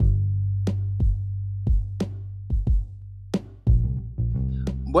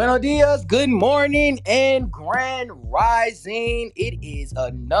Buenos dias, good morning, and grand rising. It is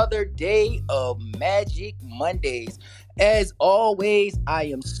another day of Magic Mondays. As always, I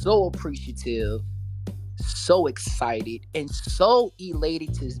am so appreciative, so excited, and so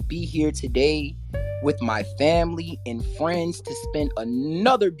elated to be here today with my family and friends to spend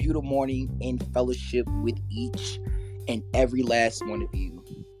another beautiful morning in fellowship with each and every last one of you.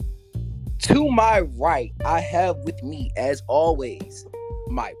 To my right, I have with me, as always,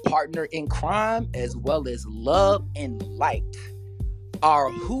 my partner in crime, as well as love and light, our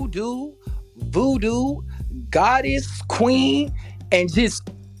hoodoo, voodoo, goddess, queen, and just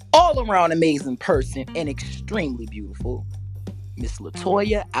all around amazing person and extremely beautiful, Miss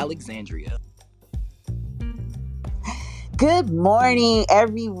Latoya Alexandria. Good morning,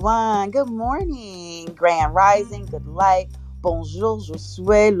 everyone. Good morning. Grand Rising, good light. Bonjour, je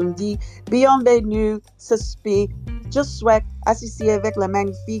suis lundi. Bienvenue, suspect. Je souhaite associer avec la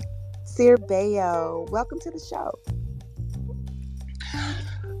magnifique Sir Bayo. Welcome to the show.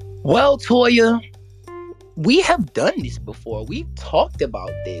 Well, Toya, we have done this before. We've talked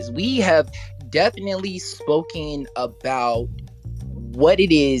about this. We have definitely spoken about what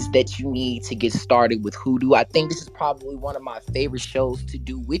it is that you need to get started with Hoodoo. I think this is probably one of my favorite shows to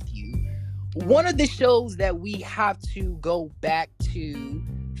do with you. One of the shows that we have to go back to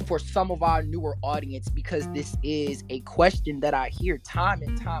for some of our newer audience, because this is a question that I hear time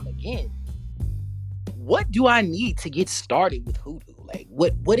and time again. What do I need to get started with Hoodoo? Like,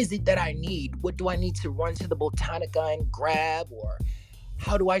 what is it that I need? What do I need to run to the Botanica and grab? Or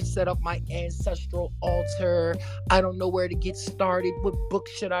how do I set up my ancestral altar? I don't know where to get started. What book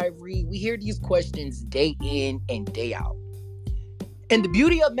should I read? We hear these questions day in and day out. And the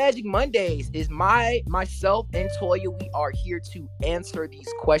beauty of Magic Mondays is myself and Toya, we are here to answer these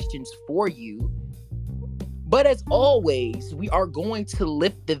questions for you. But as always, we are going to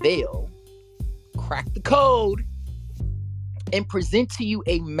lift the veil, crack the code, and present to you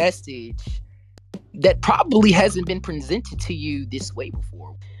a message that probably hasn't been presented to you this way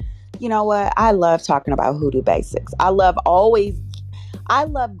before. You know what? I love talking about hoodoo basics. I love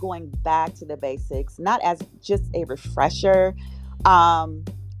going back to the basics, not as just a refresher,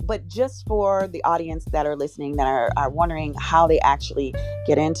 but just for the audience that are listening that are wondering how they actually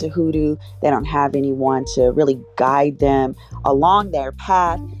get into hoodoo. They don't have anyone to really guide them along their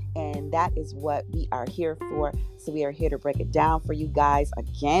path. And that is what we are here for. So we are here to break it down for you guys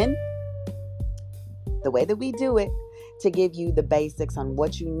again, the way that we do it, to give you the basics on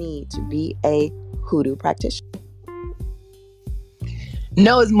what you need to be a hoodoo practitioner.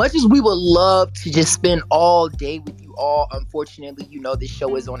 Now, as much as we would love to just spend all day with you all, unfortunately, this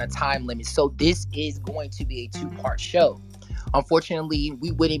show is on a time limit. So this is going to be a two-part show. Unfortunately,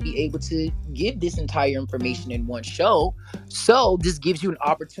 we wouldn't be able to give this entire information in one show. So this gives you an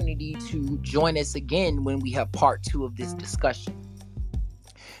opportunity to join us again when we have part 2 of this discussion.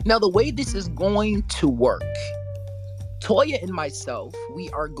 Now, the way this is going to work, Toya and myself, we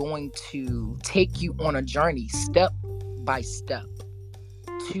are going to take you on a journey step by step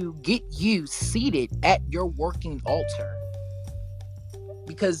to get you seated at your working altar.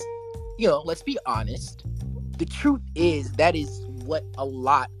 Because, let's be honest, the truth is that is what a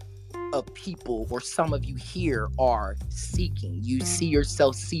lot of people, or some of you here, are seeking. You see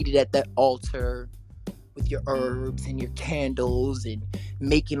yourself seated at that altar with your herbs and your candles and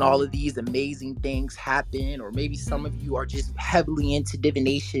making all of these amazing things happen. Or maybe some of you are just heavily into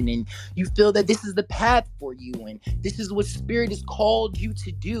divination and you feel that this is the path for you and this is what spirit has called you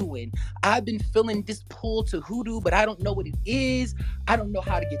to do. And I've been feeling this pull to hoodoo, but I don't know what it is. I don't know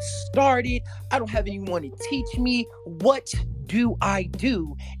how to get started. I don't have anyone to teach me. What do I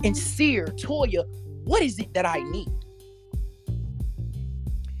do? And Seer, Toya, what is it that I need?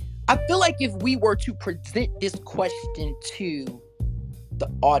 I feel like if we were to present this question to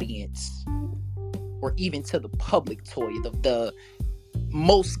the audience, or even to the public, Toya, the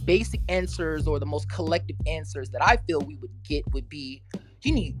most basic answers or the most collective answers that I feel we would get would be,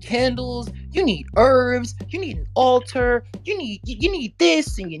 you need candles, you need herbs, you need an altar, you need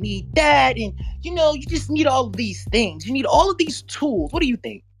this and you need that, and you just need all of these things. You need all of these tools. What do you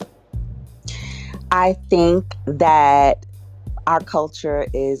think? I think that our culture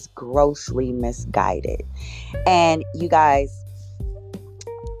is grossly misguided. And you guys,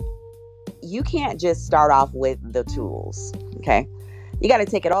 you can't just start off with the tools, okay? You got to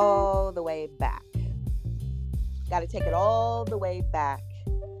take it all the way back. Got to take it all the way back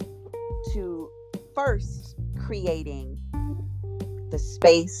to first creating the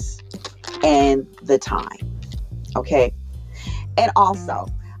space and the time, okay? And also,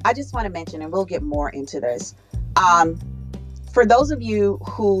 I just want to mention, and we'll get more into this, For those of you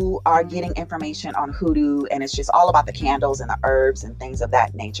who are getting information on hoodoo and it's just all about the candles and the herbs and things of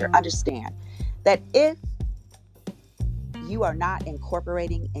that nature, understand that if you are not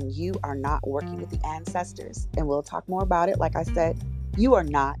incorporating and you are not working with the ancestors, and we'll talk more about it, like I said, you are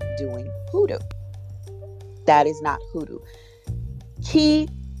not doing hoodoo. That is not hoodoo. Key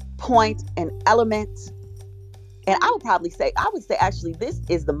point and element, and I would say actually this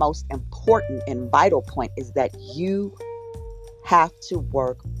is the most important and vital point, is that you have to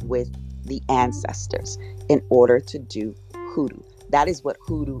work with the ancestors in order to do hoodoo. That is what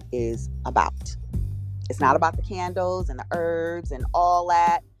hoodoo is about. It's not about the candles and the herbs and all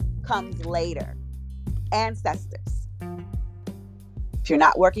that comes later. Ancestors. If you're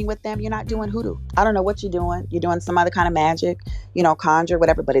not working with them, you're not doing hoodoo. I don't know what you're doing. You're doing some other kind of magic, conjure,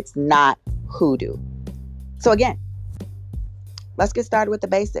 whatever, but it's not hoodoo. So again, let's get started with the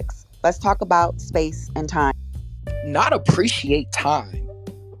basics. Let's talk about space and time. Not appreciate time.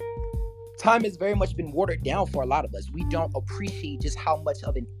 Time has very much been watered down for a lot of us. We don't appreciate just how much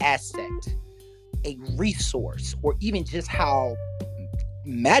of an asset, a resource, or even just how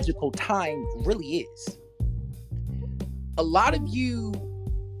magical time really is. A lot of you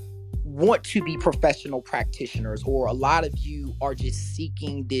want to be professional practitioners, or a lot of you are just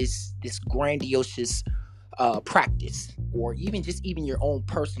seeking this grandiose practice, or even your own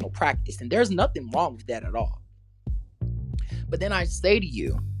personal practice, and there's nothing wrong with that at all. But then I say to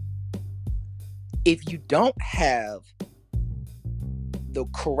you, if you don't have the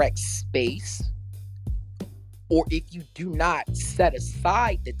correct space, or if you do not set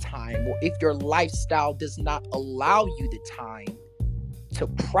aside the time, or if your lifestyle does not allow you the time to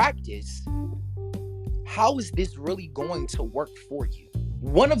practice, how is this really going to work for you?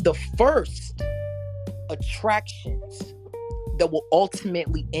 One of the first attractions that will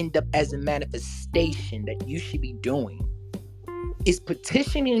ultimately end up as a manifestation that you should be doing is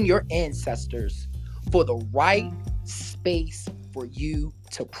petitioning your ancestors for the right space for you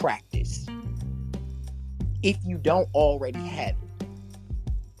to practice, if you don't already have it.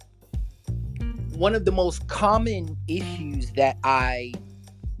 One of the most common issues that I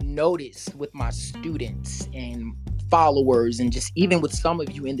notice with my students and followers, and just even with some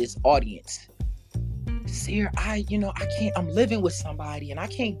of you in this audience, Seer, I can't, I'm living with somebody and I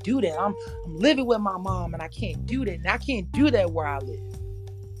can't do that. I'm living with my mom and I can't do that. And I can't do that where I live.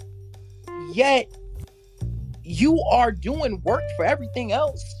 Yet, you are doing work for everything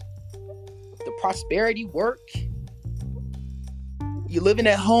else. The prosperity work. You're living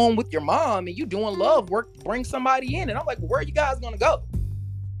at home with your mom and you doing love work to bring somebody in. And I'm like, well, where are you guys going to go?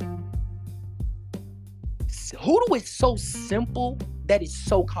 Hoodoo is so simple that it's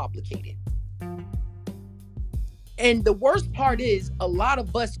so complicated. And the worst part is, a lot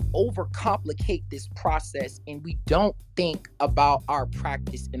of us overcomplicate this process and we don't think about our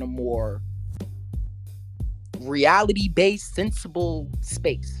practice in a more reality-based, sensible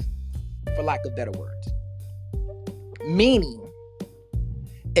space, for lack of better words. Meaning,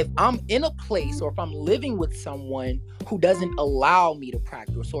 if I'm in a place, or if I'm living with someone who doesn't allow me to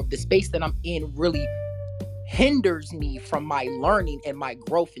practice, or if the space that I'm in really hinders me from my learning and my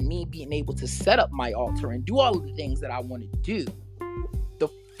growth and me being able to set up my altar and do all of the things that I want to do, the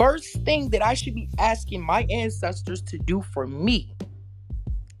first thing that I should be asking my ancestors to do for me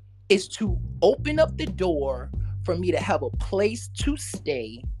is to open up the door for me to have a place to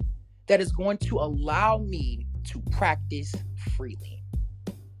stay that is going to allow me to practice freely.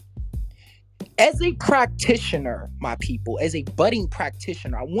 As a practitioner, my people, as a budding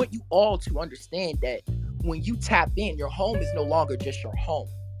practitioner, I want you all to understand that when you tap in, your home is no longer just your home.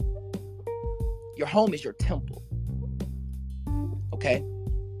 Your home is your temple. Okay?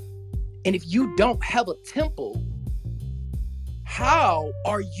 And if you don't have a temple, how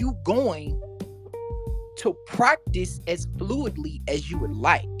are you going to practice as fluidly as you would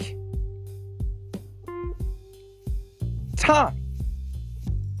like? Time.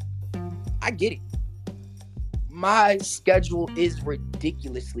 I get it. My schedule is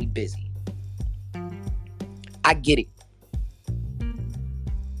ridiculously busy. I get it.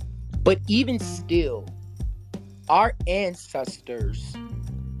 But even still, our ancestors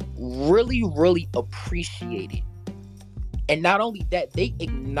really, really appreciate it. And not only that, they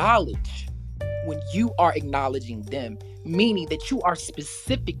acknowledge when you are acknowledging them, meaning that you are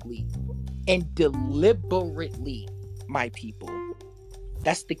specifically and deliberately, my people.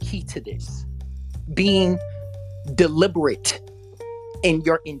 That's the key to this. Being deliberate in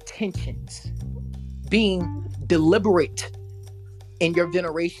your intentions. Being deliberate in your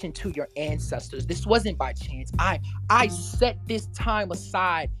veneration to your ancestors. This wasn't by chance. I set this time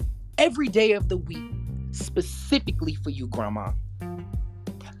aside every day of the week specifically for you, Grandma.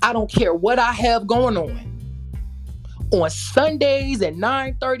 I don't care what I have going on. On Sundays at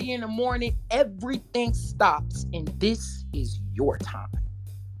 9:30 in the morning, everything stops, and this is your time.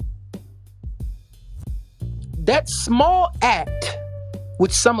 That small act,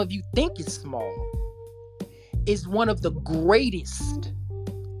 which some of you think is small, is one of the greatest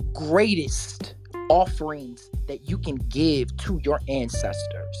offerings that you can give to your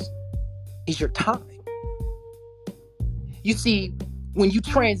ancestors, is your time. You see, when you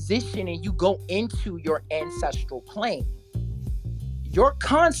transition and you go into your ancestral plane, your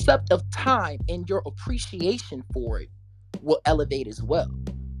concept of time and your appreciation for it will elevate as well.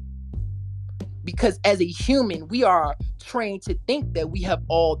 Because as a human, we are trained to think that we have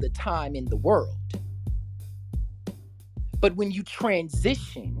all the time in the world. But when you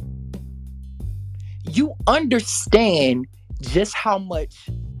transition, you understand just how much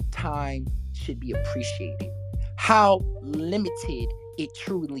time should be appreciated, how limited it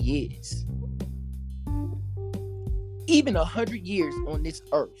truly is. Even 100 years on this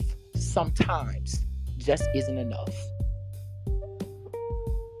earth sometimes just isn't enough.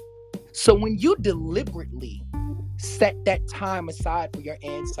 So when you deliberately set that time aside for your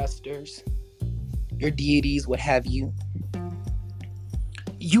ancestors, your deities, what have you,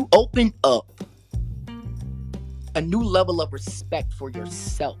 you open up a new level of respect for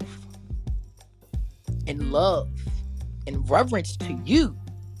yourself and love and reverence to you,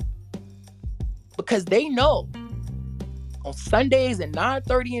 because they know on Sundays at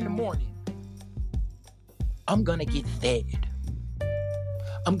 9:30 in the morning, I'm gonna get fed.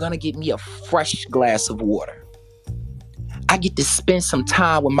 I'm gonna get me a fresh glass of water. I get to spend some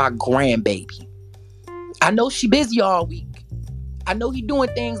time with my grandbaby. I know she busy all week. I know he doing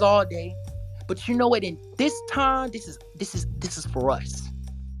things all day. But you know what? In this time, this is for us.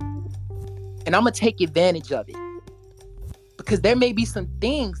 And I'm gonna take advantage of it. Because there may be some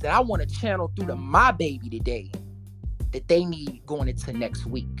things that I want to channel through to my baby today that they need going into next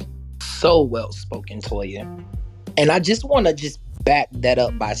week. So well spoken, Toya. And I just want to just back that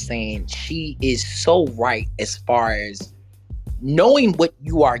up by saying she is so right as far as knowing what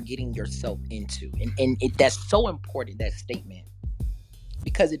you are getting yourself into. And that's so important, that statement.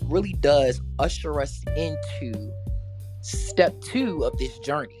 Because it really does usher us into step 2 of this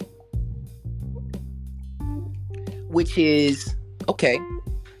journey. Which is, okay,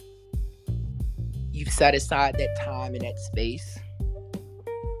 you've set aside that time and that space.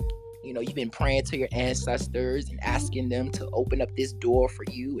 You know, you've been praying to your ancestors and asking them to open up this door for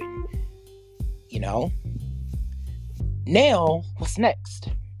you. And, you know, now what's next?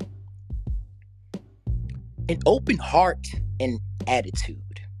 An open heart and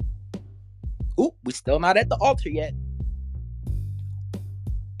attitude. Ooh, we're still not at the altar yet.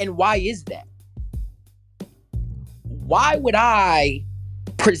 And why is that? Why would I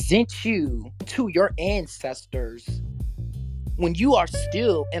present you to your ancestors when you are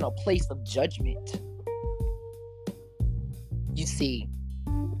still in a place of judgment? You see,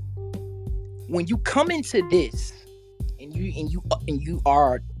 when you come into this and you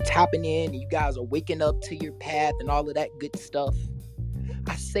are tapping in and you guys are waking up to your path and all of that good stuff,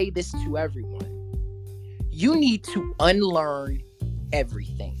 I say this to everyone. You need to unlearn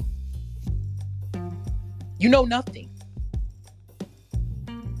everything. You know nothing.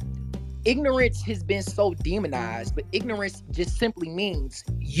 Ignorance has been so demonized, but ignorance just simply means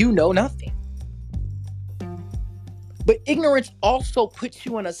you know nothing. But ignorance also puts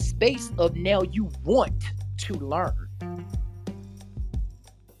you in a space of now you want to learn.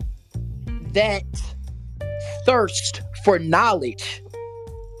 That thirst for knowledge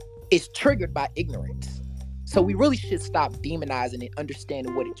is triggered by ignorance. So we really should stop demonizing and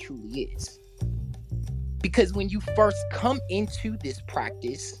understanding what it truly is. Because when you first come into this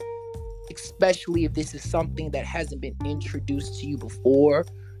practice, especially if this is something that hasn't been introduced to you before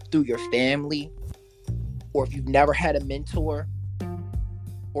through your family, or if you've never had a mentor,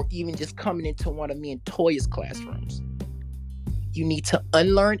 or even just coming into one of me and Toya's classrooms, you need to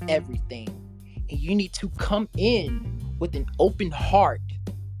unlearn everything, and you need to come in with an open heart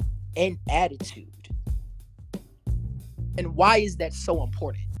and attitude. And why is that so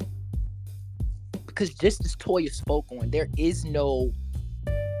important? Because just as Toya spoke on, there is no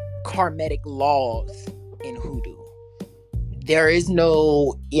karmatic laws in Hoodoo. There is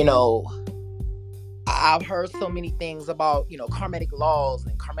no, I've heard so many things about, karmatic laws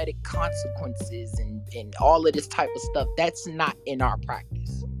and karmatic consequences and all of this type of stuff. That's not in our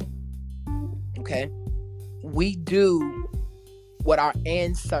practice. Okay? We do what our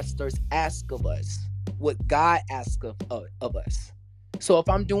ancestors ask of us, what God asks of us. So if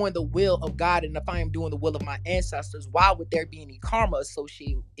I'm doing the will of God and if I am doing the will of my ancestors, why would there be any karma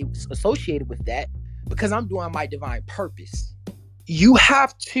associated with that? Because I'm doing my divine purpose. You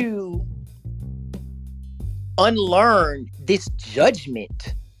have to unlearn this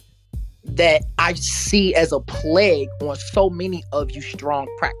judgment that I see as a plague on so many of you strong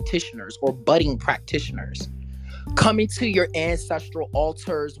practitioners or budding practitioners. Coming to your ancestral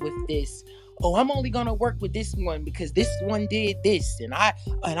altars with this, oh, I'm only gonna work with this one because this one did this, and I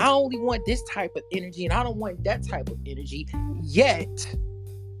only want this type of energy, and I don't want that type of energy. Yet,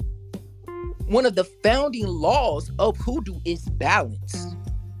 one of the founding laws of Hoodoo is balance.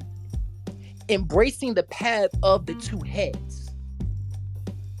 Embracing the path of the two heads.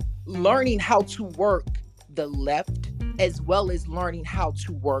 Learning how to work the left as well as learning how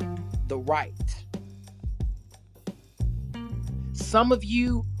to work the right. Some of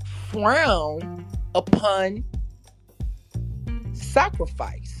you frown upon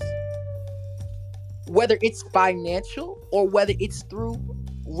sacrifice, whether it's financial or whether it's through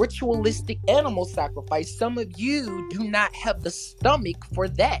ritualistic animal sacrifice. Some of you do not have the stomach for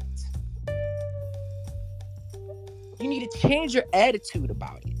that. You need to change your attitude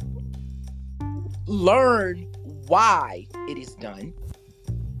about it. Learn why it is done.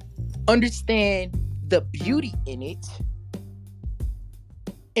 Understand the beauty in it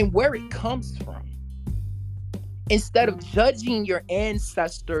and where it comes from. Instead of judging your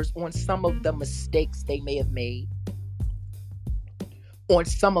ancestors on some of the mistakes they may have made, on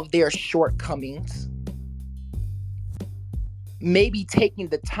some of their shortcomings, maybe taking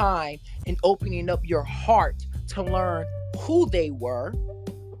the time and opening up your heart to learn who they were,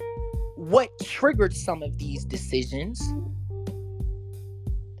 what triggered some of these decisions,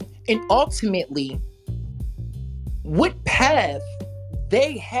 and ultimately, what path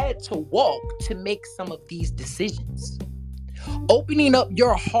they had to walk to make some of these decisions. Opening up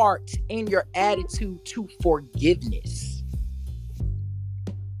your heart and your attitude to forgiveness.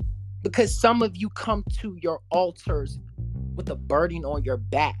 Because some of you come to your altars with a burden on your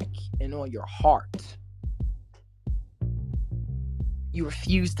back and on your heart. You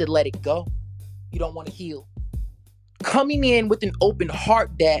refuse to let it go. You don't want to heal. Coming in with an open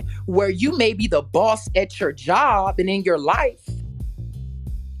heart that where you may be the boss at your job and in your life,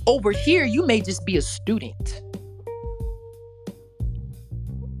 over here you may just be a student.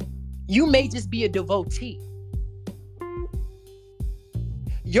 You may just be a devotee.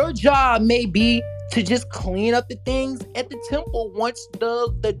 Your job may be to just clean up the things at the temple once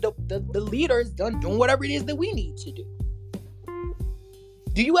the leader is done doing whatever it is that we need to do.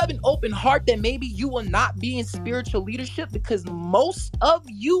 Do you have an open heart that maybe you will not be in spiritual leadership because most of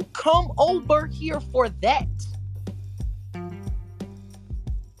you come over here for that?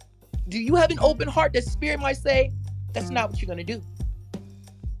 Do you have an open heart that spirit might say, that's not what you're going to do?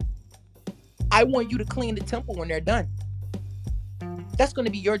 I want you to clean the temple when they're done. That's going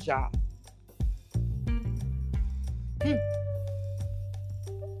to be your job.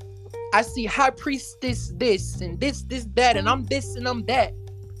 I see high priestess this and this that, and I'm this and I'm that.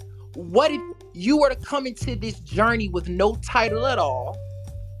 What if you were to come into this journey with no title at all,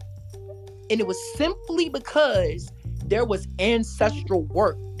 and it was simply because there was ancestral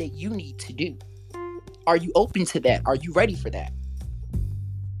work that you need to do? Are you open to that? Are you ready for that?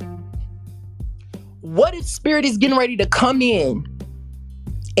 What if spirit is getting ready to come in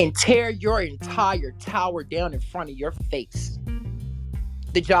and tear your entire tower down in front of your face?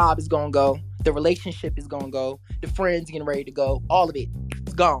 The job is going to go. The relationship is going to go. The friends getting ready to go. All of it.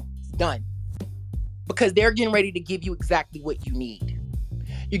 It's gone. It's done. Because they're getting ready to give you exactly what you need.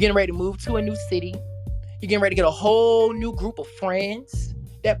 You're getting ready to move to a new city. You're getting ready to get a whole new group of friends.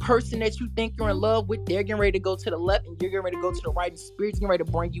 That person that you think you're in love with, they're getting ready to go to the left and you're getting ready to go to the right. And Spirit's getting ready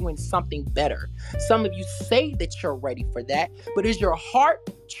to bring you in something better. Some of you say that you're ready for that, but is your heart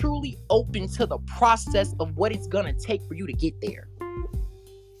truly open to the process of what it's going to take for you to get there?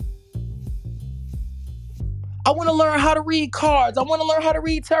 I want to learn how to read cards. I want to learn how to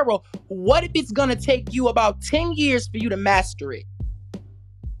read tarot. What if it's going to take you about 10 years for you to master it?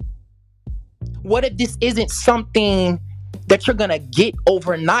 What if this isn't something that you're going to get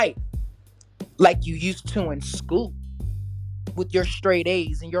overnight like you used to in school with your straight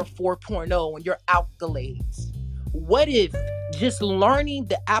A's and your 4.0 and your accolades? What if just learning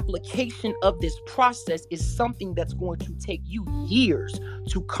the application of this process is something that's going to take you years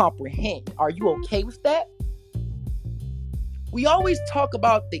to comprehend? Are you okay with that? We always talk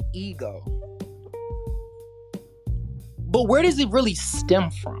about the ego, but where does it really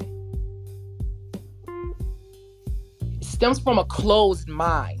stem from? It stems from a closed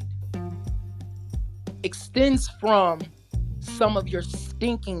mind. It stems from some of your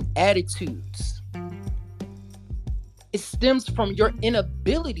stinking attitudes. It stems from your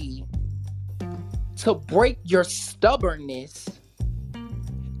inability to break your stubbornness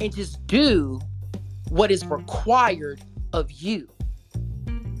and just do what is required of you.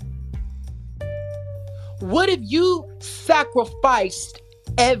 What if you sacrificed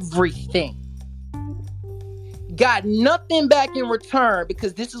everything, got nothing back in return,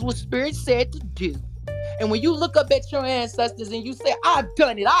 because this is what Spirit said to do? And when you look up at your ancestors and you say, I've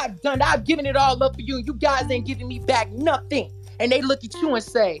done it, I've given it all up for you, and you guys ain't giving me back nothing. And they look at you and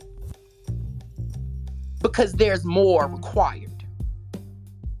say, because there's more required.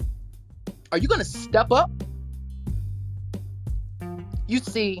 Are you going to step up? You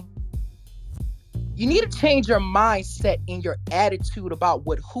see, you need to change your mindset and your attitude about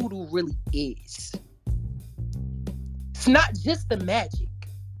what hoodoo really is. It's not just the magic.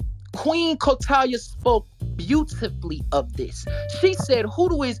 Queen Kotalia spoke beautifully of this. She said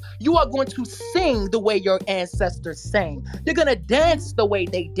hoodoo is, you are going to sing the way your ancestors sang. You're going to dance the way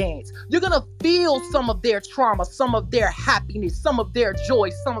they dance. You're going to feel some of their trauma, some of their happiness, some of their joy,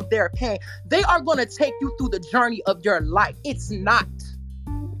 some of their pain. They are going to take you through the journey of your life. It's not,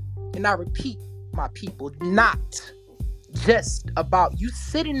 and I repeat, my people, not just about you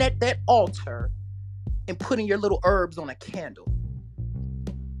sitting at that altar and putting your little herbs on a candle.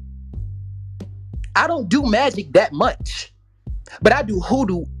 I don't do magic that much, but I do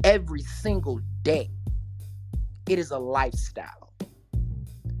hoodoo every single day. It is a lifestyle.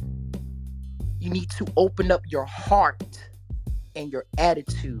 You need to open up your heart and your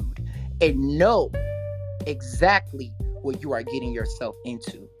attitude and know exactly what you are getting yourself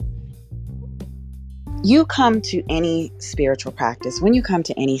into. You come to any spiritual practice, when you come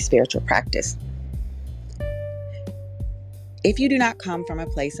to any spiritual practice, if you do not come from a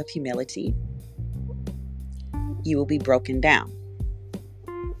place of humility, you will be broken down.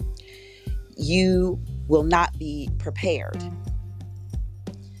 You will not be prepared.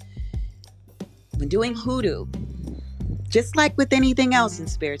 When doing hoodoo, just like with anything else in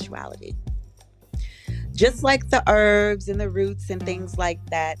spirituality, just like the herbs and the roots and things like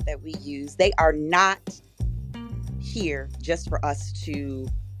that we use, they are not here just for us to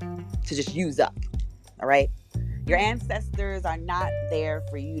just use up. All right? Your ancestors are not there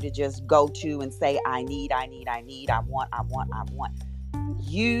for you to just go to and say, I need, I want.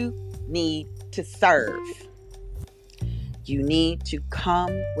 You need to serve. You need to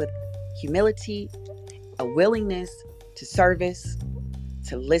come with humility, a willingness to service,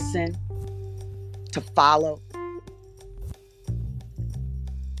 to listen, to follow.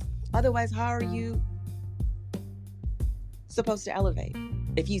 Otherwise, how are you supposed to elevate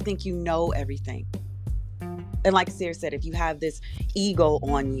if you think you know everything? And like Sarah said, if you have this ego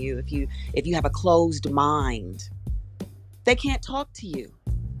on you, if you have a closed mind, they can't talk to you.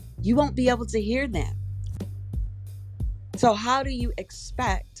 You won't be able to hear them. So how do you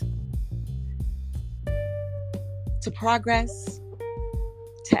expect to progress,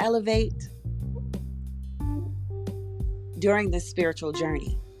 to elevate during this spiritual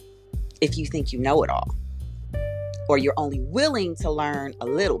journey if you think you know it all? Or you're only willing to learn a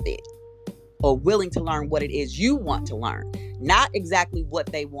little bit, or willing to learn what it is you want to learn, not exactly what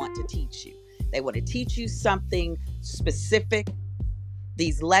they want to teach you. They want to teach you something specific.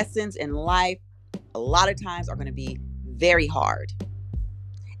 These lessons in life, a lot of times, are going to be very hard.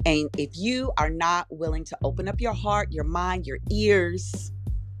 And if you are not willing to open up your heart, your mind, your ears,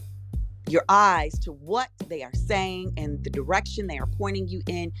 your eyes to what they are saying and the direction they are pointing you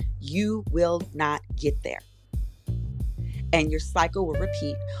in, you will not get there. And your cycle will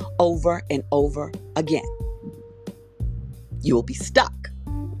repeat over and over again. You will be stuck.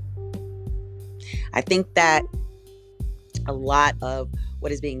 I think that a lot of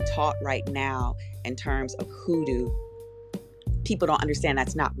what is being taught right now in terms of hoodoo, people don't understand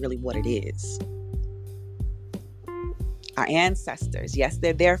that's not really what it is. Our ancestors, yes,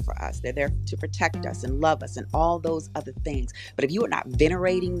 they're there for us. They're there to protect us and love us and all those other things. But if you are not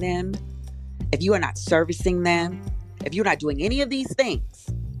venerating them, if you are not servicing them, if you're not doing any of these things,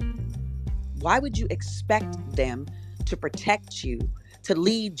 why would you expect them to protect you, to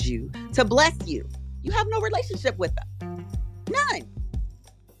lead you, to bless you? You have no relationship with them. None.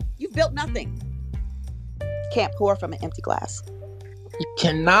 You've built nothing. Can't pour from an empty glass. You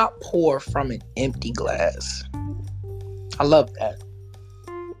cannot pour from an empty glass. I love that.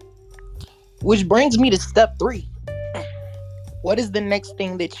 Which brings me to step 3. What is the next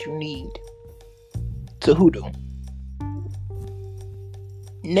thing that you need to hoodoo?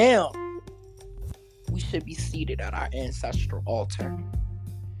 Now, we should be seated at our ancestral altar.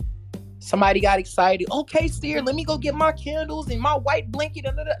 Somebody got excited. Okay, Seer, let me go get my candles and my white blanket.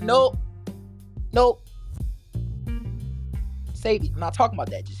 Nope. Nope. Save it. I'm not talking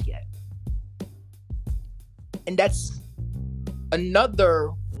about that just yet. And that's another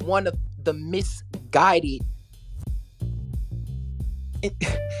one of the misguided.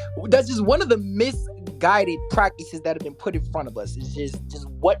 That's just one of the misguided practices that have been put in front of us. It's just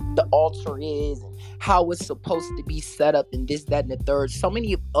what the altar is and how it's supposed to be set up and this, that, and the third. So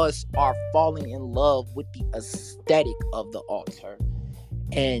many of us are falling in love with the aesthetic of the altar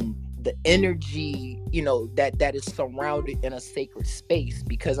and the energy, that is surrounded in a sacred space.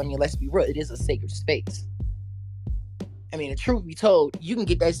 Because, let's be real, it is a sacred space. The truth be told, you can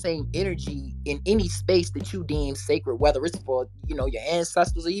get that same energy in any space that you deem sacred, whether it's for, your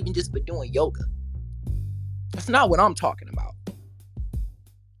ancestors or even just for doing yoga. That's not what I'm talking about.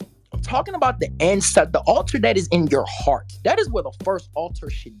 I'm talking about the altar that is in your heart. That is where the first altar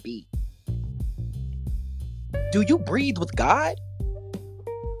should be. Do you breathe with God?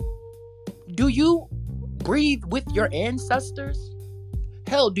 Do you breathe with your ancestors?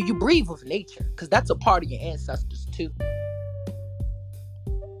 Hell, do you breathe with nature? Because that's a part of your ancestors too.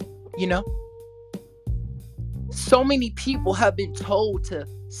 So many people have been told to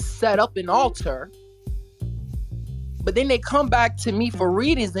set up an altar, but then they come back to me for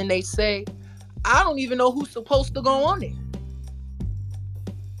readings and they say, I don't even know who's supposed to go on it.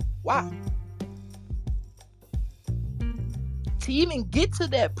 Wow. To even get to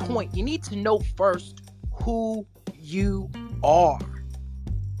that point, you need to know first who you are,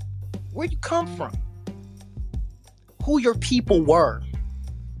 where you come from, who your people were.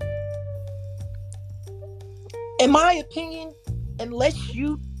 In my opinion, unless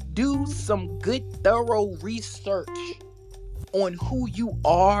you do some good, thorough research on who you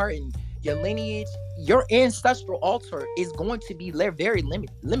are and your lineage, your ancestral altar is going to be very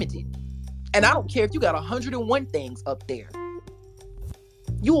limited. And I don't care if you got 101 things up there.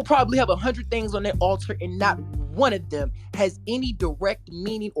 You will probably have 100 things on that altar and not one of them has any direct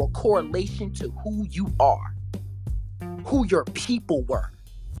meaning or correlation to who you are, who your people were.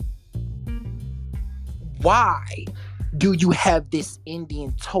 Why do you have this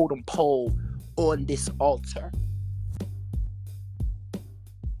Indian totem pole on this altar?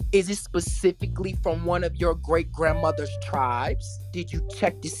 Is it specifically from one of your great-grandmother's tribes? Did you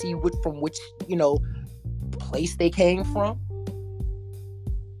check to see from which, place they came from?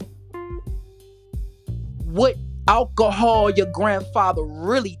 What alcohol your grandfather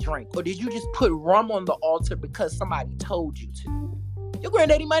really drank? Or did you just put rum on the altar because somebody told you to? Your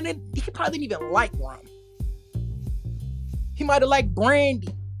granddaddy he probably didn't even like rum. He might have liked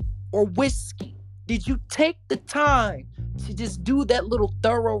brandy or whiskey. Did you take the time to just do that little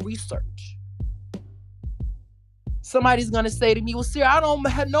thorough research? Somebody's going to say to me, well, sir, I don't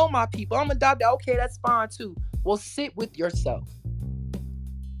know my people. I'm adopted. Okay, that's fine too. Well, sit with yourself.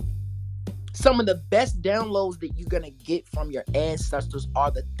 Some of the best downloads that you're going to get from your ancestors are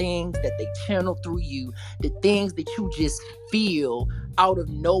the things that they channel through you, the things that you just feel out of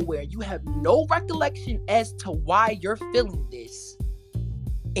nowhere. You have no recollection as to why you're feeling this,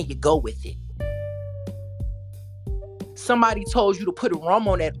 and you go with it. Somebody told you to put rum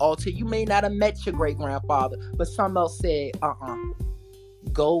on that altar. You may not have met your great-grandfather, but someone else said,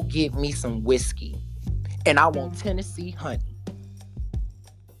 go get me some whiskey, and I want Tennessee honey.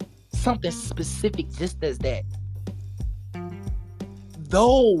 Something specific just as that.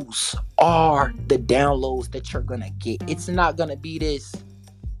 Those are the downloads that you're gonna get. It's not gonna be this,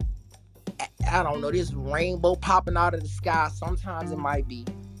 I don't know, this rainbow popping out of the sky. Sometimes it might be.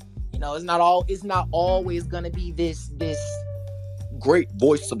 It's not always gonna be this great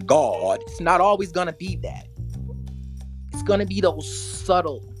voice of God. It's not always gonna be that. It's gonna be those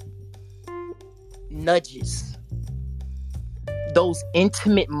subtle nudges, those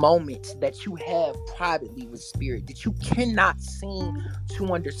intimate moments that you have privately with spirit that you cannot seem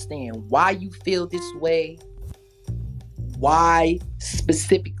to understand why you feel this way, why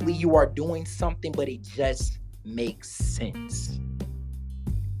specifically you are doing something, but it just makes sense.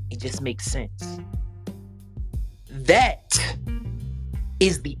 It just makes sense. That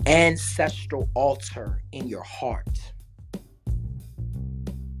is the ancestral altar in your heart.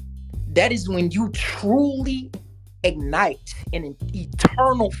 That is when you truly ignite an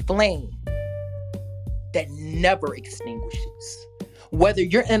eternal flame that never extinguishes. Whether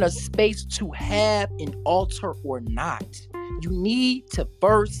you're in a space to have an altar or not, you need to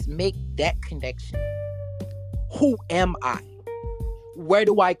first make that connection. Who am I? Where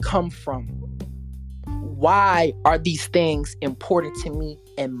do I come from? Why are these things important to me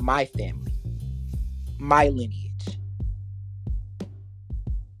and my family, my lineage?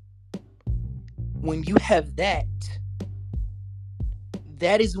 When you have that,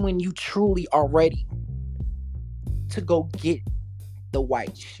 that is when you truly are ready to go get the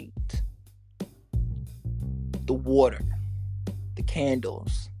white sheet, the water, the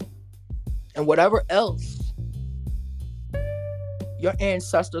candles, and whatever else your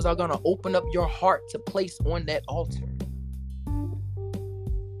ancestors are going to open up your heart to place on that altar.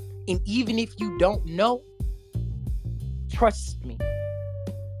 And even if you don't know, trust me,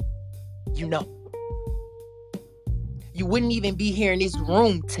 you know. You wouldn't even be here in this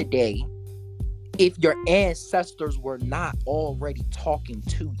room today if your ancestors were not already talking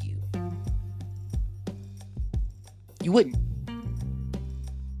to you. You wouldn't.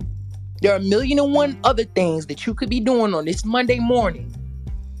 There are 1,000,001 other things that you could be doing on this Monday morning,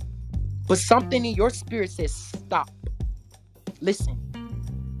 but something in your spirit says, stop, listen,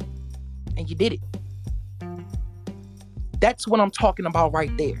 and you did it. That's what I'm talking about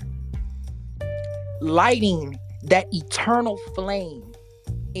right there. Lighting that eternal flame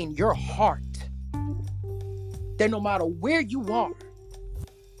in your heart, that no matter where you are,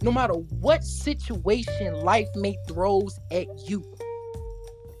 no matter what situation life may throws at you,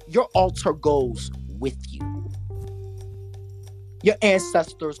 your altar goes with you. Your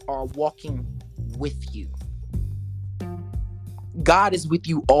ancestors are walking with you. God is with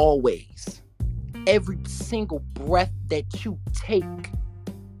you always. Every single breath that you take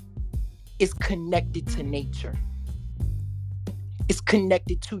is connected to nature. It's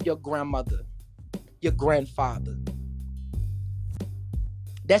connected to your grandmother, your grandfather.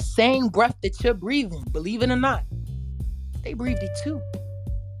 That same breath that you're breathing, believe it or not, they breathed it too.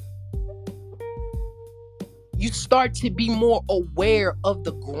 You start to be more aware of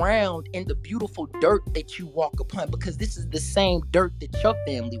the ground and the beautiful dirt that you walk upon, because this is the same dirt that your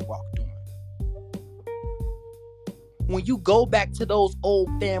family walked on. When you go back to those old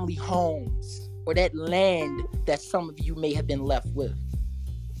family homes or that land that some of you may have been left with,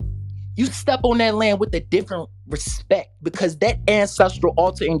 you step on that land with a different respect, because that ancestral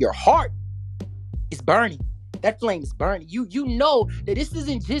altar in your heart is burning. That flame is burning. You know that this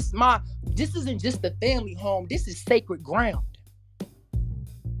isn't just the family home. This is sacred ground.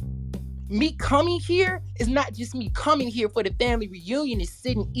 Me coming here is not just me coming here for the family reunion and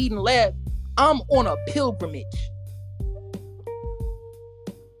sitting, eating, laugh. I'm on a pilgrimage.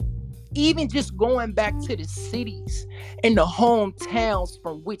 Even just going back to the cities and the hometowns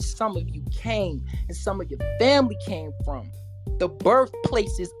from which some of you came and some of your family came from, the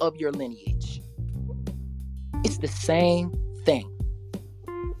birthplaces of your lineage. It's the same thing.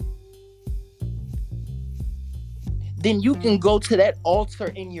 Then you can go to that altar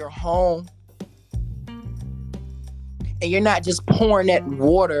in your home, and you're not just pouring that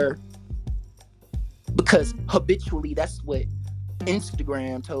water because habitually that's what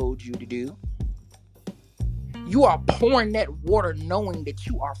Instagram told you to do. You are pouring that water knowing that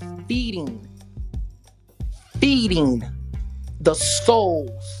you are feeding the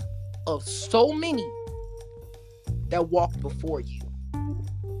souls of so many that walked before you.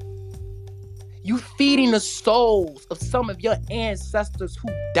 You feeding the souls of some of your ancestors who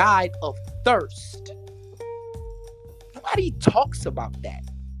died of thirst. Nobody talks about that.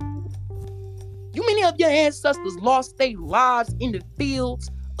 You many of your ancestors lost their lives in the fields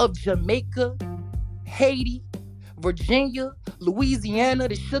of Jamaica, Haiti, Virginia, Louisiana,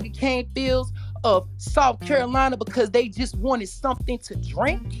 the sugarcane fields of South Carolina because they just wanted something to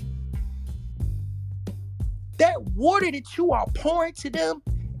drink. That water that you are pouring to them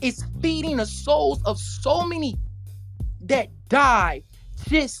is feeding the souls of so many that died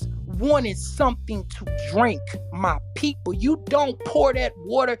just wanting something to drink, my people. You don't pour that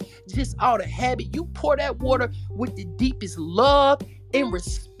water just out of habit. You pour that water with the deepest love and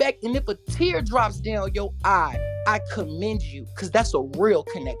respect. And if a tear drops down your eye, I commend you, because that's a real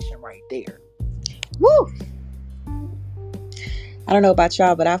connection right there. Woo! I don't know about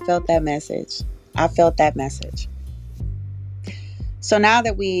y'all, but I felt that message. So now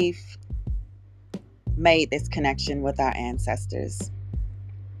that we've made this connection with our ancestors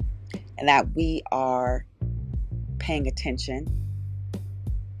and that we are paying attention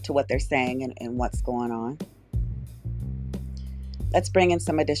to what they're saying and what's going on, let's bring in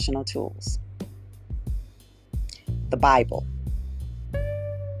some additional tools. The Bible.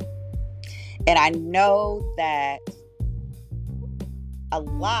 And I know that a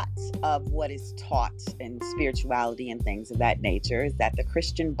lot of what is taught in spirituality and things of that nature is that the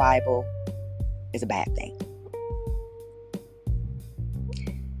Christian Bible is a bad thing.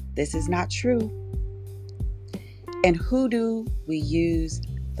 This is not true. In Hoodoo, we use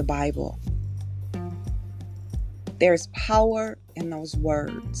the Bible. There's power in those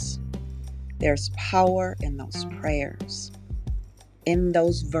words. There's power in those prayers, in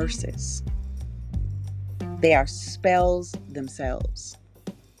those verses. They are spells themselves.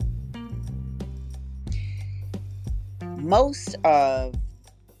 Most of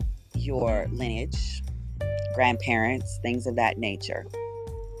your lineage, grandparents, things of that nature,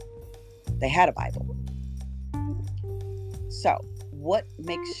 they had a Bible. So, what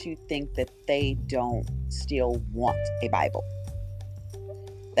makes you think that they don't still want a Bible?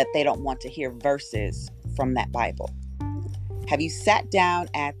 That they don't want to hear verses from that Bible? Have you sat down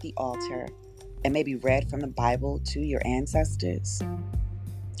at the altar and maybe read from the Bible to your ancestors?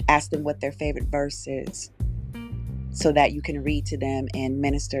 Ask them what their favorite verse is so that you can read to them and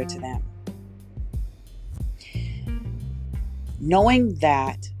minister to them. Knowing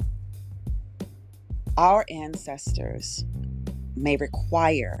that our ancestors may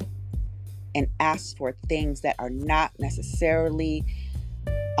require and ask for things that are not necessarily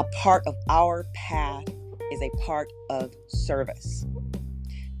a part of our path is a part of service.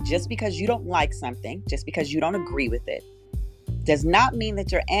 Just because you don't like something, just because you don't agree with it, does not mean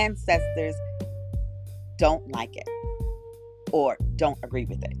that your ancestors don't like it or don't agree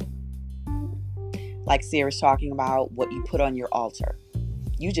with it. Like Sarah's talking about what you put on your altar.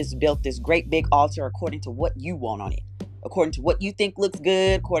 You just built this great big altar according to what you want on it, according to what you think looks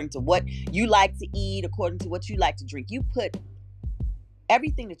good, according to what you like to eat, according to what you like to drink. You put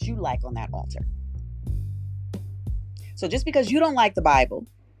everything that you like on that altar. So just because you don't like the Bible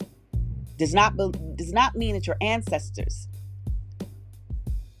does not mean that your ancestors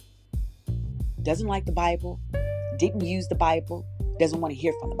doesn't like the Bible, didn't use the Bible, doesn't want to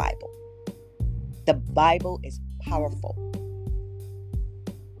hear from the Bible. The Bible is powerful.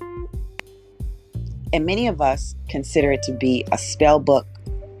 And many of us consider it to be a spell book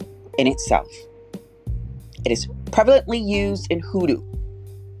in itself. It is prevalently used in hoodoo.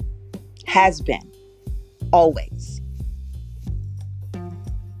 Has been. Always.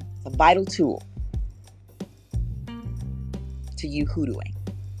 The vital tool to you hoodooing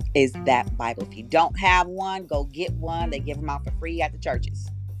is that Bible. If you don't have one, go get one. They give them out for free at the churches.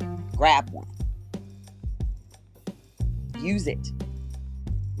 Grab one. Use it.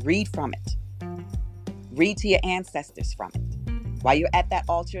 Read from it. Read to your ancestors from it. While you're at that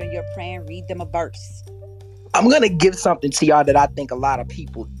altar and you're praying, read them a verse. I'm going to give something to y'all that I think a lot of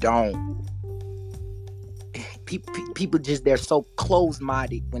people don't. People just, they're so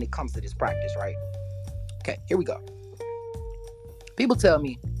closed-minded when it comes to this practice, right? Okay, here we go. People tell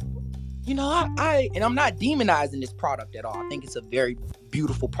me, and I'm not demonizing this product at all. I think it's a very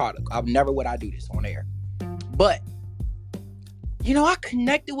beautiful product. Never would I do this on air. But, I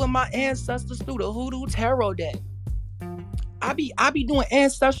connected with my ancestors through the Hoodoo Tarot deck. I be doing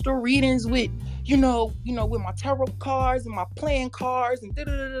ancestral readings with, with my tarot cards and my playing cards and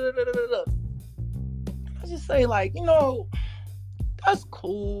da-da-da-da-da-da-da. I just say, that's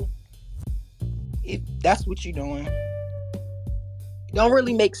cool if that's what you're doing. It don't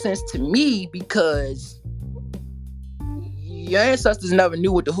really make sense to me because your ancestors never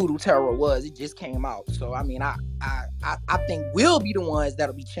knew what the Hoodoo Tarot was. It just came out. So, I think we'll be the ones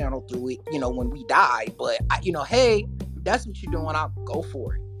that'll be channeled through it, when we die. But, hey, if that's what you're doing, I'll go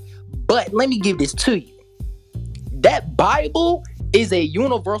for it. But let me give this to you. That Bible is a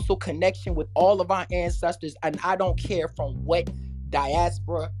universal connection with all of our ancestors, and I don't care from what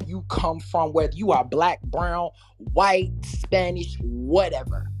diaspora you come from, whether you are black, brown, white, Spanish,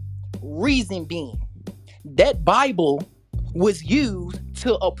 whatever. Reason being, that Bible was used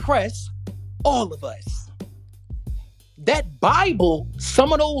to oppress all of us. That Bible,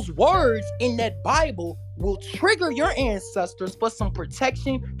 some of those words in that Bible will trigger your ancestors for some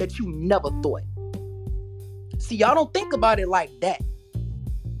protection that you never thought. See, y'all don't think about it like that.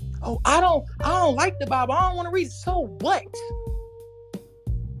 Oh, I don't like the Bible. I don't want to read it. So what?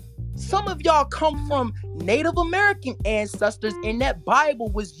 Some of y'all come from Native American ancestors, and that Bible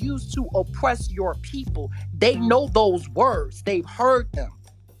was used to oppress your people. They know those words. They've heard them.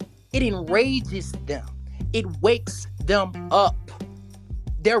 It enrages them. It wakes them up.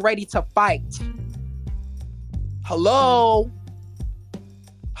 They're ready to fight. Hello?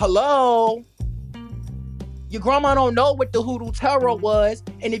 Your grandma don't know what the Hoodoo Tarot was,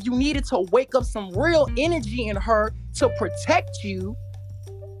 and if you needed to wake up some real energy in her to protect you,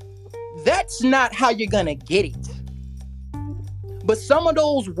 that's not how you're gonna get it. But some of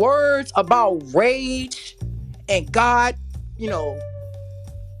those words about rage and God,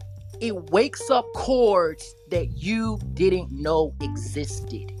 it wakes up chords that you didn't know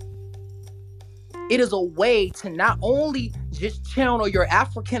existed. It is a way to not only just channel your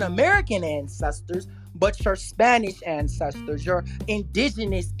African American ancestors, But your Spanish ancestors, your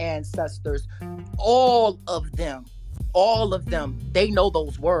indigenous ancestors, all of them, they know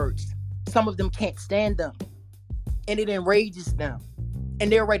those words. Some of them can't stand them, and it enrages them,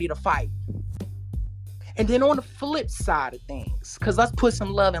 and they're ready to fight. And then on the flip side of things, because let's put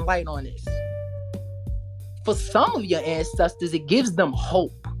some love and light on this. For some of your ancestors, it gives them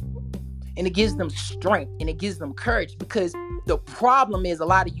hope, and it gives them strength, and it gives them courage, because the problem is a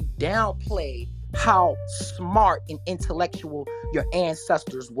lot of you downplay how smart and intellectual your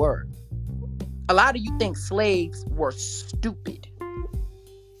ancestors were. A lot of you think slaves were stupid.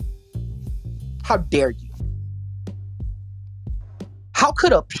 How dare you? How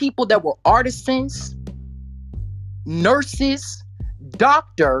could a people that were artisans, nurses,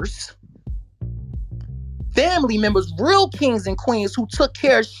 doctors, family members, real kings and queens who took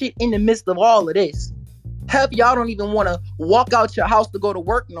care of shit in the midst of all of this, half y'all don't even want to walk out your house to go to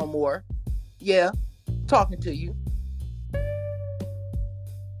work no more. Yeah, talking to you.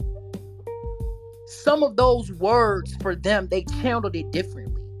 Some of those words for them, they channeled it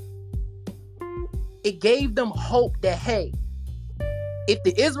differently. It gave them hope that, hey, if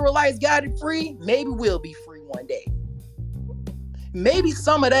the Israelites got it free, maybe we'll be free one day. Maybe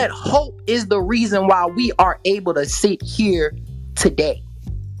some of that hope is the reason why we are able to sit here today.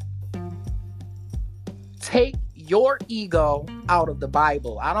 Take your ego out of the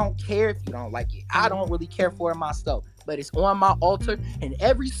Bible. I don't care if you don't like it. I don't really care for it myself. But it's on my altar, and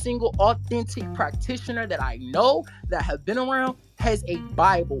every single authentic practitioner that I know that have been around has a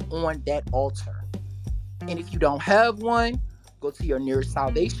Bible on that altar. And if you don't have one, go to your nearest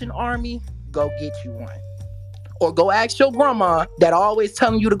Salvation Army, go get you one. Or go ask your grandma that always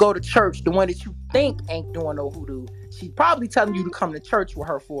telling you to go to church, the one that you think ain't doing no hoodoo. She's probably telling you to come to church with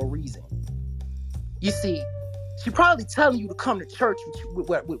her for a reason. You see, she probably telling you to come to church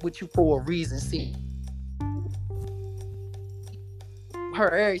with you for a reason. See,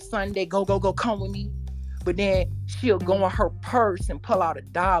 her every Sunday, go, come with me. But then she'll go in her purse and pull out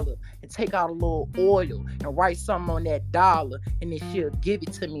 $1 and take out a little oil and write something on that dollar, and then she'll give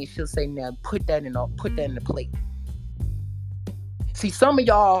it to me and she'll say, now put that in the plate. See, some of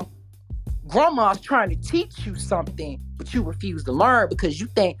y'all grandma's trying to teach you something, but you refuse to learn because you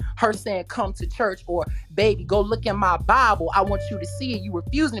think her saying come to church or baby go look in my Bible, I want you to see it, you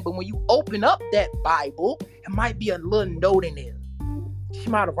refusing it. But when you open up that Bible, it might be a little note in there. She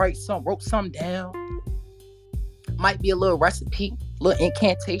might have wrote something down. Might be a little recipe, a little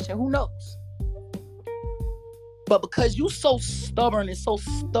incantation, who knows? But because you so stubborn and so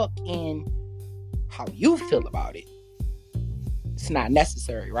stuck in how you feel about it, it's not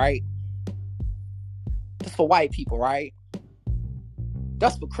necessary, right? That's for white people, right?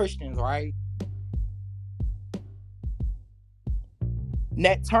 That's for Christians, right?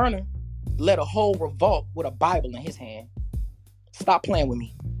 Nat Turner led a whole revolt with a Bible in his hand. Stop playing with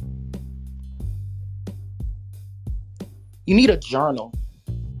me. You need a journal.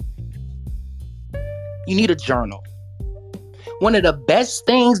 You need a journal. One of the best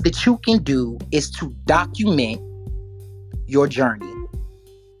things that you can do is to document your journey.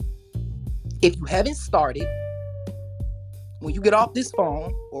 If you haven't started, when you get off this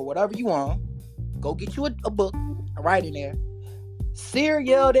phone or whatever you want, go get you a book and write in there. Seer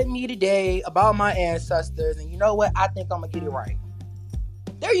yelled at me today about my ancestors, and you know what? I think I'm going to get it right.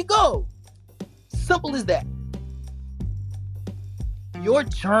 There you go. Simple as that. Your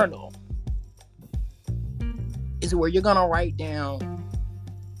journal is where you're going to write down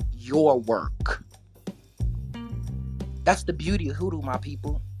your work. That's the beauty of hoodoo, my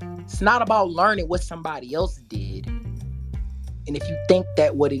people. It's not about learning what somebody else did. And if you think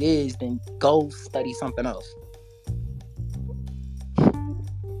that what it is, then go study something else.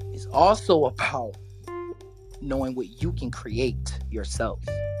 It's also about knowing what you can create yourself.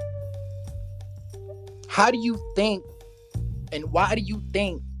 How do you think, and why do you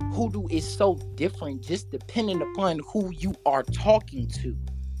think hoodoo is so different just depending upon who you are talking to?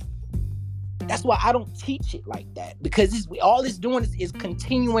 That's why I don't teach it like that, because all it's doing is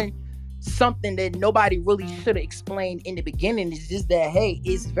continuing something that nobody really should have explained in the beginning. It's just that, hey,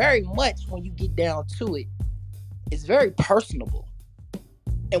 it's very much, when you get down to it, it's very personable.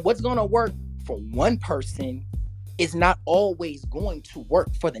 And what's going to work for one person is not always going to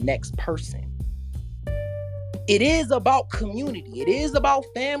work for the next person. It is about community. It is about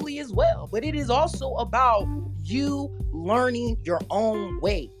family as well. But it is also about you learning your own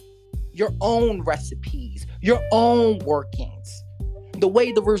way, your own recipes, your own workings, the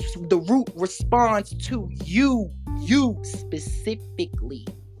way the root responds to you specifically.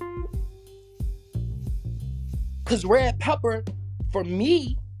 Because red pepper, for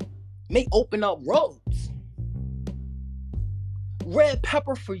me, may open up roads. Red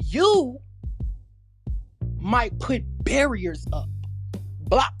pepper for you might put barriers up,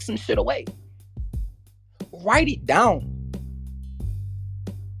 block some shit away. Write it down.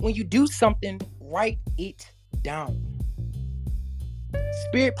 When you do something, write it down.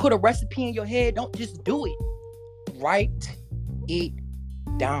 Spirit put a recipe in your head, don't just do it. Write it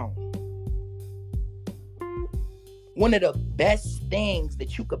down. One of the best things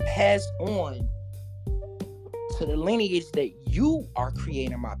that you could pass on to the lineage that you are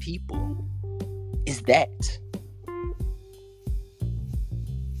creating, my people, is that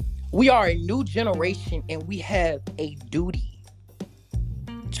we are a new generation and we have a duty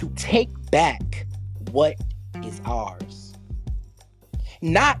to take back what is ours.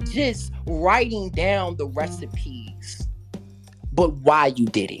 Not just writing down the recipes, but why you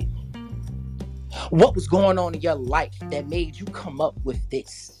did it. What was going on in your life that made you come up with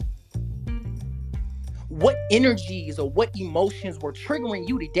this? What energies or what emotions were triggering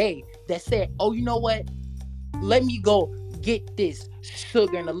you today that said, oh, you know what? Let me go get this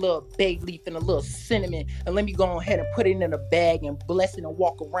sugar and a little bay leaf and a little cinnamon, and let me go ahead and put it in a bag and bless it and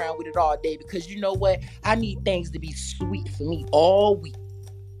walk around with it all day, because you know what? I need things to be sweet for me all week.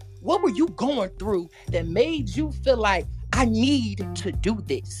 What were you going through that made you feel like I need to do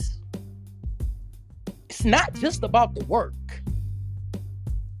this? It's not just about the work.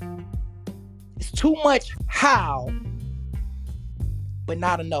 It's too much how, but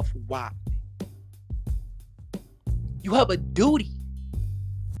not enough why. You have a duty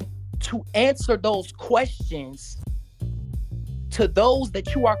to answer those questions to those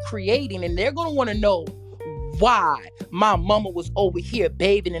that you are creating, and they're going to want to know why my mama was over here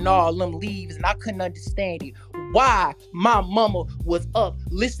bathing in all them leaves and I couldn't understand it. Why my mama was up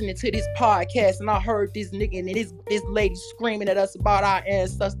listening to this podcast and I heard this nigga and this lady screaming at us about our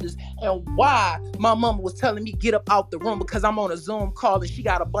ancestors, and why my mama was telling me get up out the room because I'm on a Zoom call and she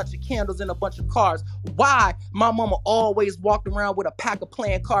got a bunch of candles and a bunch of cards. Why my mama always walked around with a pack of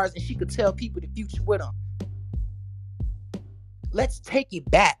playing cards and she could tell people the future with them. Let's take it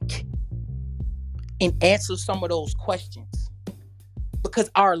back and answer some of those questions,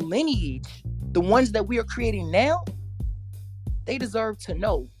 because our lineage, the ones that we are creating now, they deserve to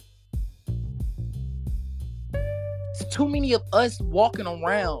know. It's too many of us walking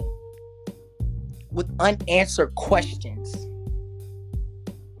around with unanswered questions.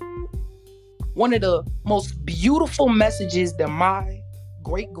 One of the most beautiful messages that my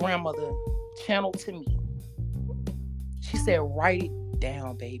great-grandmother channeled to me, she said, write it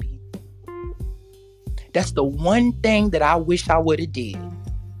down, baby. That's the one thing that I wish I would have did,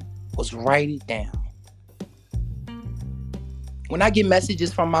 was write it down. When I get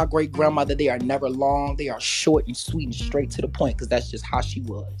messages from my great grandmother, they are never long. They are short and sweet and straight to the point, because that's just how she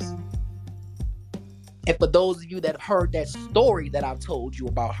was. And for those of you that have heard that story that I've told you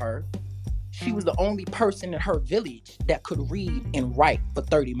about her, she was the only person in her village that could read and write for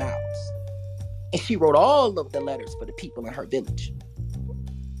 30 miles. And she wrote all of the letters for the people in her village.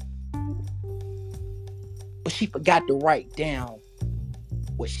 But she forgot to write down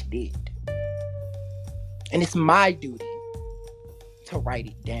what she did. And it's my duty to write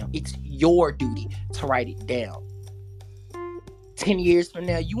it down. It's your duty to write it down. 10 years from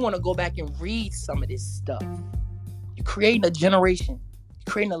now, you want to go back and read some of this stuff. You're creating a generation.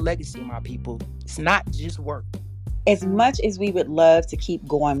 You're creating a legacy, my people. It's not just work. As much as we would love to keep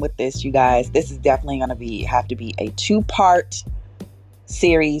going with this, you guys, this is definitely going to have to be a 2-part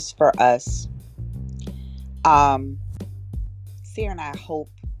series for us. Sarah and I hope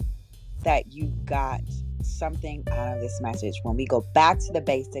that you got something out of this message. When we go back to the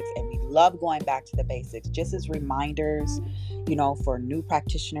basics, and we love going back to the basics, just as reminders, for new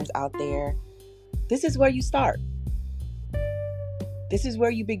practitioners out there, this is where you start. This is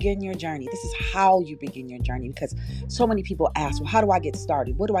where you begin your journey. This is how you begin your journey, because so many people ask, well, how do I get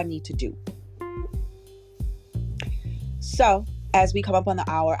started? What do I need to do? So as we come up on the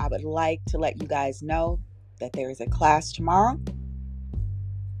hour, I would like to let you guys know that there is a class tomorrow.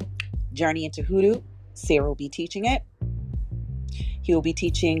 Journey into Hoodoo. Sarah will be teaching it. He will be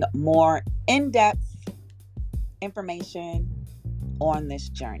teaching more in-depth information on this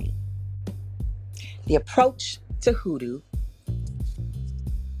journey. The approach to Hoodoo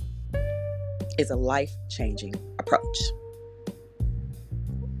is a life-changing approach.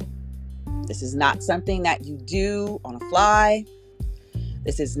 This is not something that you do on a fly.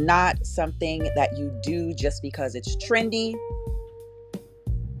 This is not something that you do just because it's trendy.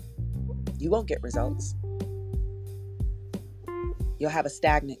 You won't get results. You'll have a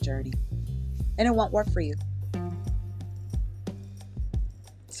stagnant journey, and it won't work for you.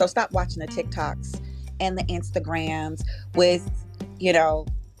 So stop watching the TikToks and the Instagrams with You know,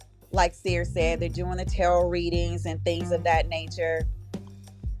 like Seer said, they're doing the tarot readings and things of that nature.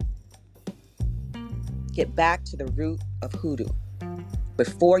 Get back to the root of hoodoo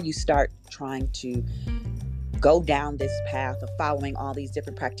before you start trying to go down this path of following all these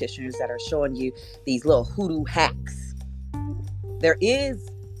different practitioners that are showing you these little hoodoo hacks. There is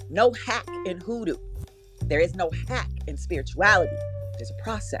no hack in hoodoo. There is no hack in spirituality. There's a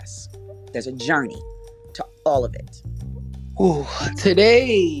process. There's a journey to all of it. Ooh,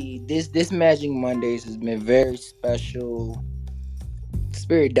 today, this Magic Mondays has been very special.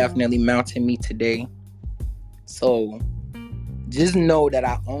 Spirit definitely mounted me today. So just know that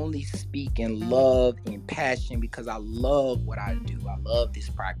I only speak in love and passion because I love what I do. I love this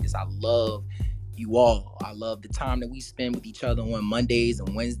practice. I love you all. I love the time that we spend with each other on Mondays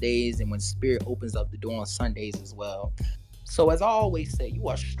and Wednesdays, and when Spirit opens up the door on Sundays as well. So as I always say, you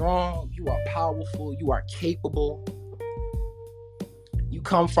are strong, you are powerful, you are capable. You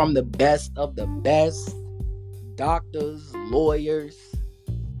come from the best of the best doctors, lawyers,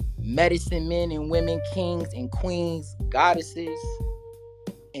 medicine men and women, kings and queens, goddesses,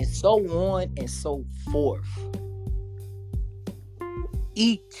 and so on and so forth.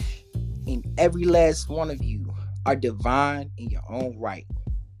 Each and every last one of you are divine in your own right.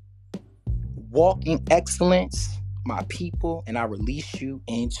 Walk in excellence, my people, and I release you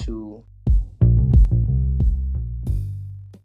into